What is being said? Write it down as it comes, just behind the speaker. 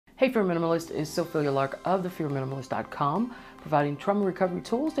Hey, Fear Minimalist, is Sophia Lark of thefearminimalist.com, providing trauma recovery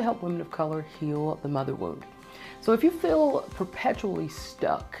tools to help women of color heal the mother wound. So if you feel perpetually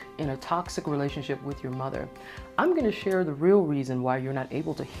stuck in a toxic relationship with your mother, I'm going to share the real reason why you're not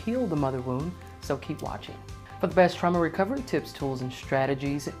able to heal the mother wound, so keep watching. For the best trauma recovery tips, tools, and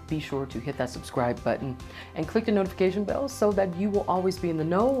strategies, be sure to hit that subscribe button and click the notification bell so that you will always be in the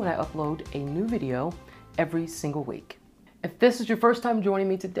know when I upload a new video every single week. If this is your first time joining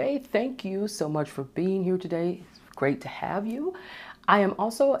me today, thank you so much for being here today. It's great to have you. I am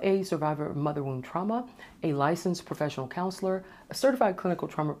also a survivor of mother wound trauma, a licensed professional counselor, a certified clinical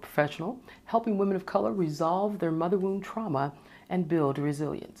trauma professional, helping women of color resolve their mother wound trauma and build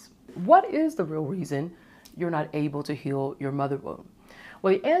resilience. What is the real reason you're not able to heal your mother wound?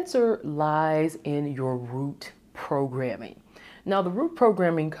 Well, the answer lies in your root programming. Now, the root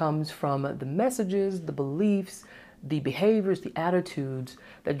programming comes from the messages, the beliefs, the behaviors, the attitudes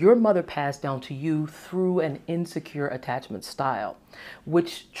that your mother passed down to you through an insecure attachment style,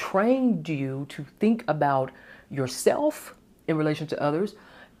 which trained you to think about yourself in relation to others,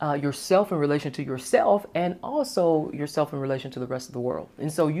 yourself in relation to yourself, and also yourself in relation to the rest of the world.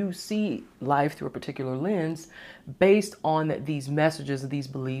 And so you see life through a particular lens based on these messages, these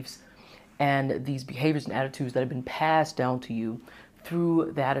beliefs, and these behaviors and attitudes that have been passed down to you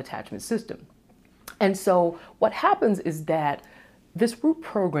through that attachment system. And so what happens is that this root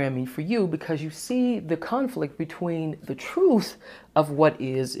programming for you, because you see the conflict between the truth of what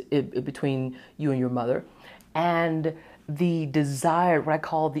is between you and your mother and the desired, what I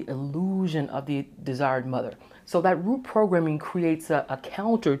call the illusion of the desired mother. So that root programming creates a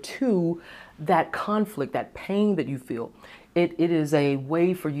counter to that conflict, that pain that you feel. It is a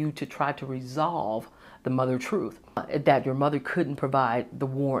way for you to try to resolve the mother truth, that your mother couldn't provide the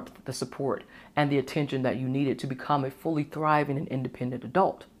warmth, the support, and the attention that you needed to become a fully thriving and independent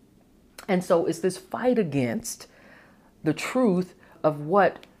adult. And so it's this fight against the truth of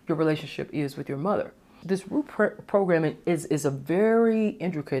what your relationship is with your mother. This root programming is a very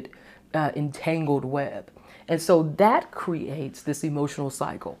intricate, entangled web. And so that creates this emotional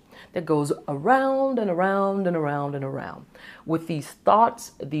cycle that goes around and around and around and around with these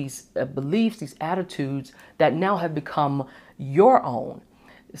thoughts, these beliefs, these attitudes that now have become your own.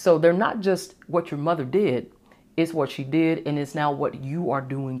 So they're not just what your mother did, it's what she did, and it's now what you are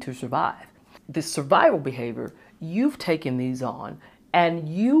doing to survive. This survival behavior, you've taken these on, and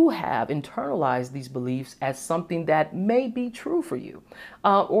you have internalized these beliefs as something that may be true for you,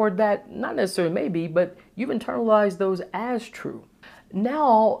 or that not necessarily may be, but you've internalized those as true.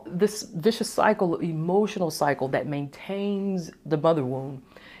 Now, this vicious cycle, emotional cycle that maintains the mother wound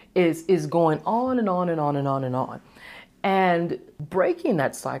is going on and on and on and on and on. And breaking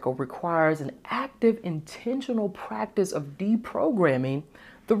that cycle requires an active, intentional practice of deprogramming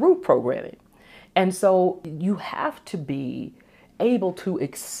the root programming. And so you have to be able to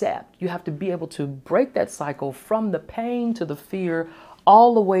accept, you have to be able to break that cycle from the pain to the fear,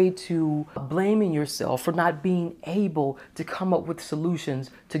 all the way to blaming yourself for not being able to come up with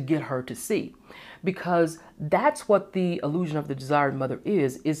solutions to get her to see. Because that's what the illusion of the desired mother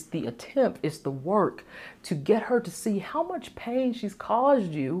is the attempt, it's the work to get her to see how much pain she's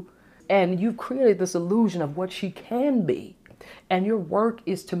caused you, and you've created this illusion of what she can be. And your work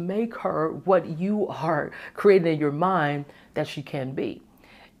is to make her what you are creating in your mind that she can be.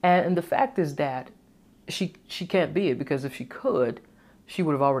 And the fact is that she can't be it, because if she could, she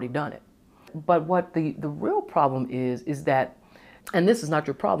would have already done it. But what the real problem is that, and this is not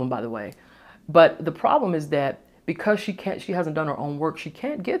your problem, by the way, but the problem is that because she hasn't done her own work, she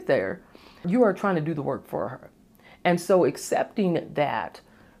can't get there. You are trying to do the work for her. And so accepting that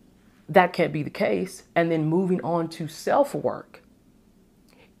can't be the case, and then moving on to self-work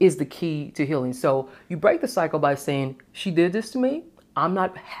is the key to healing. So you break the cycle by saying, she did this to me, I'm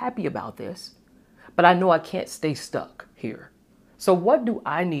not happy about this, but I know I can't stay stuck here. So what do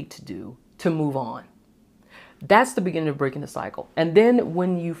I need to do to move on? That's the beginning of breaking the cycle. And then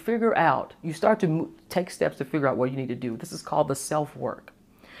when you figure out, you start to take steps to figure out what you need to do. This is called the self-work.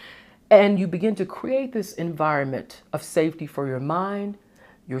 And you begin to create this environment of safety for your mind,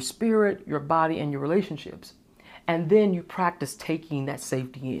 your spirit, your body, and your relationships. And then you practice taking that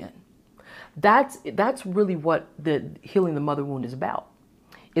safety in. That's really what the healing the mother wound is about,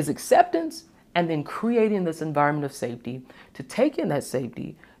 is acceptance and then creating this environment of safety to take in that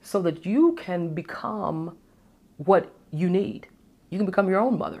safety so that you can become what you need. You can become your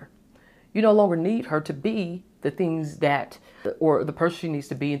own mother. You no longer need her to be the things that, or the person she needs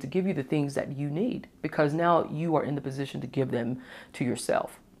to be, and to give you the things that you need, because now you are in the position to give them to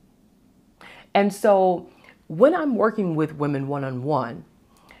yourself. And so when I'm working with women one-on-one,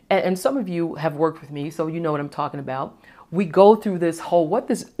 And some of you have worked with me, so you know what I'm talking about. We go through this whole, what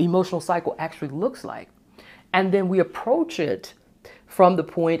this emotional cycle actually looks like. And then we approach it from the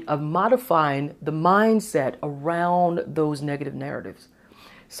point of modifying the mindset around those negative narratives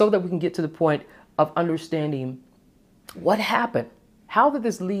so that we can get to the point of understanding what happened. How did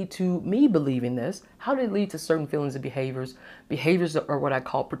this lead to me believing this? How did it lead to certain feelings and behaviors? Behaviors are what I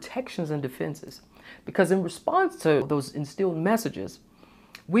call protections and defenses. Because in response to those instilled messages,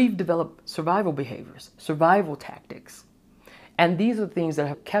 we've developed survival behaviors, survival tactics. And these are the things that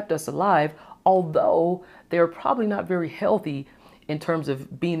have kept us alive, although they're probably not very healthy in terms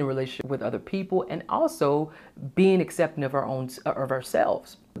of being in a relationship with other people and also being accepting of of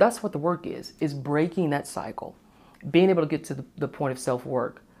ourselves. That's what the work is breaking that cycle, being able to get to the point of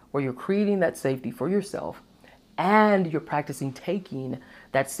self-work where you're creating that safety for yourself and you're practicing taking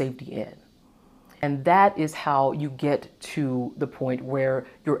that safety in. And that is how you get to the point where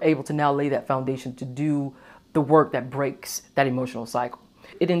you're able to now lay that foundation to do the work that breaks that emotional cycle.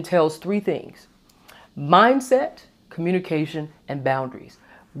 It entails three things: mindset, communication, and boundaries.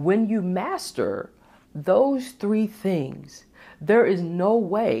 When you master those three things, there is no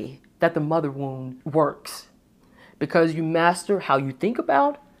way that the mother wound works, because you master how you think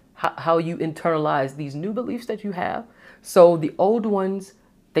about, how you internalize these new beliefs that you have. So the old ones,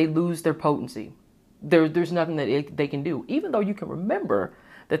 they lose their potency. There's nothing that they can do. Even though you can remember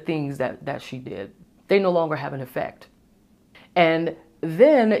the things that she did, they no longer have an effect. And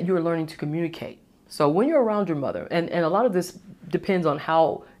then you're learning to communicate. So when you're around your mother, and a lot of this depends on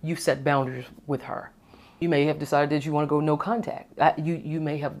how you set boundaries with her. You may have decided that you want to go no contact. You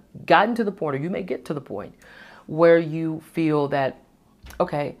may have gotten to the point, or you may get to the point where you feel that,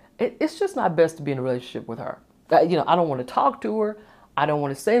 okay, it's just not best to be in a relationship with her. I don't want to talk to her. I don't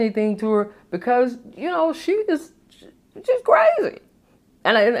want to say anything to her because, she's crazy.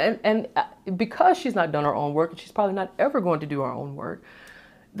 And because she's not done her own work, and she's probably not ever going to do her own work,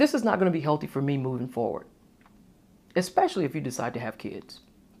 this is not going to be healthy for me moving forward, especially if you decide to have kids.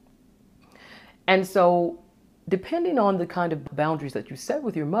 And so, depending on the kind of boundaries that you set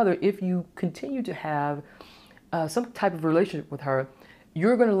with your mother, if you continue to have some type of relationship with her,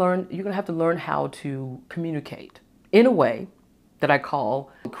 you're going to have to learn how to communicate in a way that I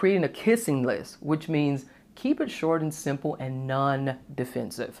call creating a kissing list, which means keep it short and simple and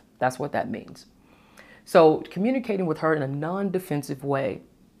non-defensive. That's what that means. So communicating with her in a non-defensive way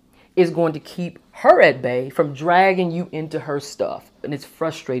is going to keep her at bay from dragging you into her stuff. And it's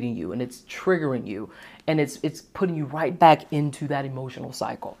frustrating you, and it's triggering you, and it's putting you right back into that emotional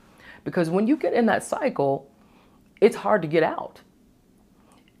cycle. Because when you get in that cycle, it's hard to get out.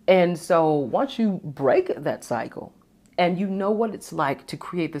 And so once you break that cycle, and you know what it's like to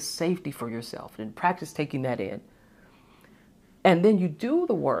create the safety for yourself and practice taking that in, and then you do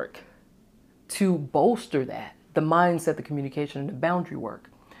the work to bolster that, the mindset, the communication, and the boundary work,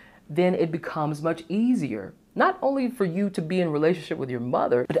 then it becomes much easier, not only for you to be in a relationship with your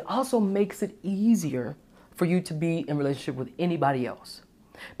mother, but it also makes it easier for you to be in a relationship with anybody else.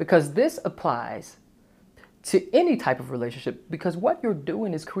 Because this applies to any type of relationship, because what you're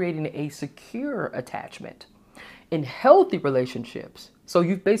doing is creating a secure attachment. In healthy relationships, so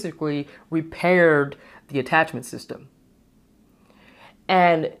you've basically repaired the attachment system.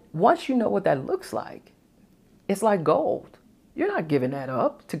 And once you know what that looks like, it's like gold. You're not giving that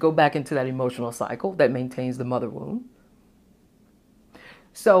up to go back into that emotional cycle that maintains the mother wound.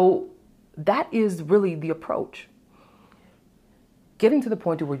 So that is really the approach. Getting to the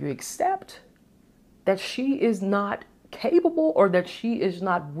point where you accept that she is not capable, or that she is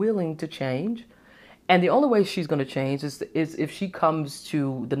not willing to change. And the only way she's going to change is if she comes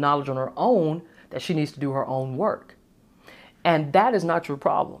to the knowledge on her own that she needs to do her own work. And that is not your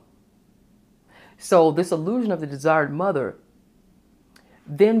problem. So this illusion of the desired mother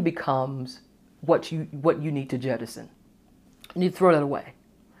then becomes what you need to jettison. You need to throw that away,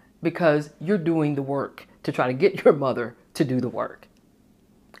 because you're doing the work to try to get your mother to do the work.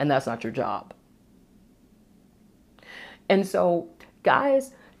 And that's not your job. And so,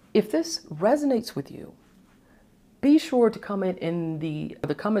 guys, if this resonates with you, be sure to comment in the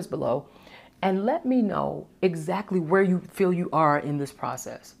comments below and let me know exactly where you feel you are in this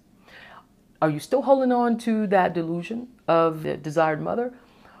process. Are you still holding on to that delusion of the desired mother?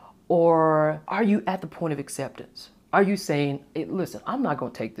 Or are you at the point of acceptance? Are you saying, hey, listen, I'm not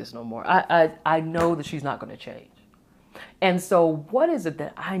going to take this no more. I know that she's not going to change. And so what is it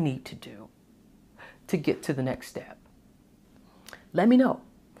that I need to do to get to the next step? Let me know.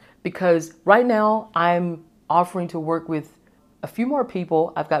 Because right now I'm offering to work with a few more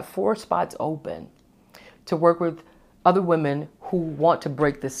people. I've got 4 spots open to work with other women who want to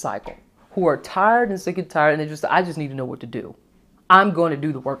break this cycle, who are tired and sick and tired, and I just need to know what to do. I'm going to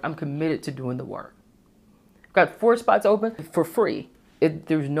do the work. I'm committed to doing the work. I've got 4 spots open for free.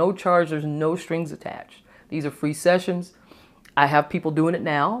 There's no charge. There's no strings attached. These are free sessions. I have people doing it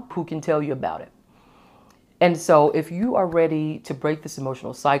now who can tell you about it. And so if you are ready to break this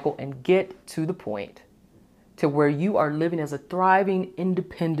emotional cycle and get to the point to where you are living as a thriving,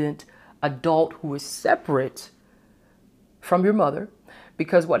 independent adult who is separate from your mother,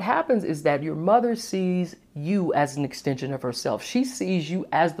 because what happens is that your mother sees you as an extension of herself. She sees you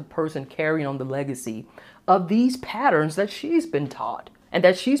as the person carrying on the legacy of these patterns that she's been taught and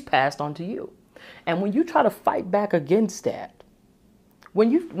that she's passed on to you. And when you try to fight back against that,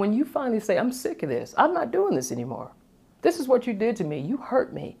 when you finally say, I'm sick of this, I'm not doing this anymore. This is what you did to me. You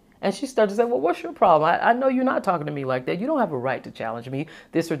hurt me. And she starts to say, well, what's your problem? I know you're not talking to me like that. You don't have a right to challenge me,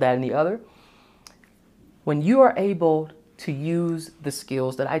 this or that and the other. When you are able to use the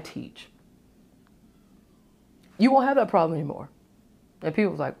skills that I teach, you won't have that problem anymore. And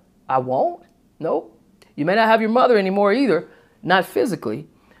people's like, I won't? Nope. You may not have your mother anymore either, not physically,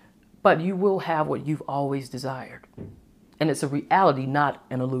 but you will have what you've always desired. And it's a reality, not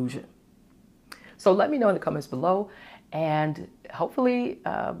an illusion. So let me know in the comments below, and hopefully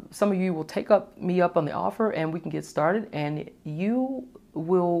some of you will take me up on the offer and we can get started, and you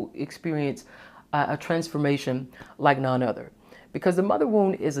will experience a transformation like none other. Because the mother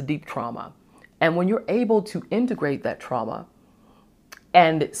wound is a deep trauma. And when you're able to integrate that trauma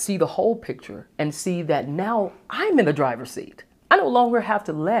and see the whole picture and see that now I'm in the driver's seat, I no longer have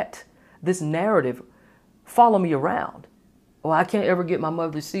to let this narrative follow me around. Well, I can't ever get my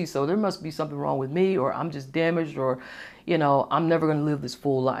mother to see, so there must be something wrong with me, or I'm just damaged, or, you know, I'm never going to live this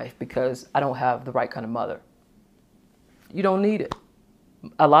full life because I don't have the right kind of mother. You don't need it.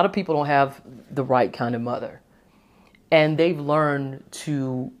 A lot of people don't have the right kind of mother. And they've learned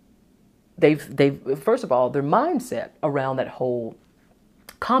to, first of all, their mindset around that whole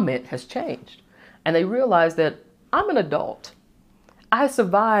comment has changed. And they realize that I'm an adult. I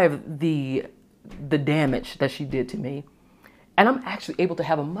survived the damage that she did to me. And I'm actually able to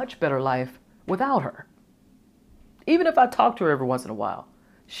have a much better life without her. Even if I talk to her every once in a while,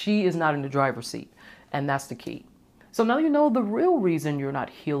 she is not in the driver's seat. And that's the key. So now you know the real reason you're not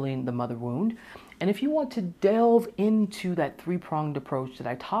healing the mother wound. And if you want to delve into that 3-pronged approach that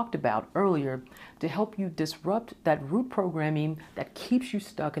I talked about earlier to help you disrupt that root programming that keeps you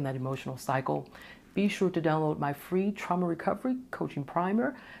stuck in that emotional cycle, be sure to download my free trauma recovery coaching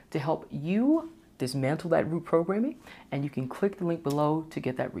primer to help you dismantle that root programming, and you can click the link below to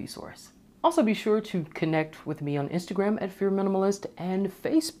get that resource. Also be sure to connect with me on Instagram at Fear Minimalist and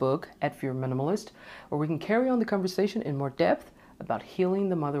Facebook at Fear Minimalist, where we can carry on the conversation in more depth about healing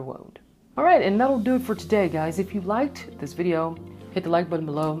the mother wound. All right, and that'll do it for today, guys. If you liked this video, hit the like button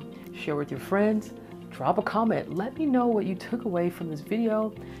below, share with your friends, drop a comment. Let me know what you took away from this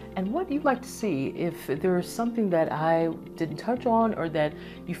video and what you'd like to see. If there's something that I didn't touch on or that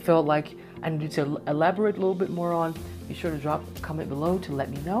you felt like I needed to elaborate a little bit more on, be sure to drop a comment below to let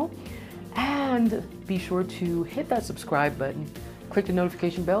me know. And be sure to hit that subscribe button, click the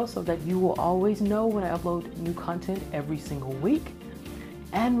notification bell so that you will always know when I upload new content every single week.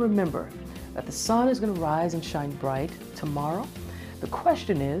 And remember that the sun is going to rise and shine bright tomorrow. The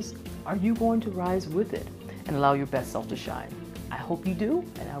question is, are you going to rise with it and allow your best self to shine? I hope you do,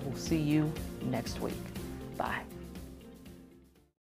 and I will see you next week. Bye.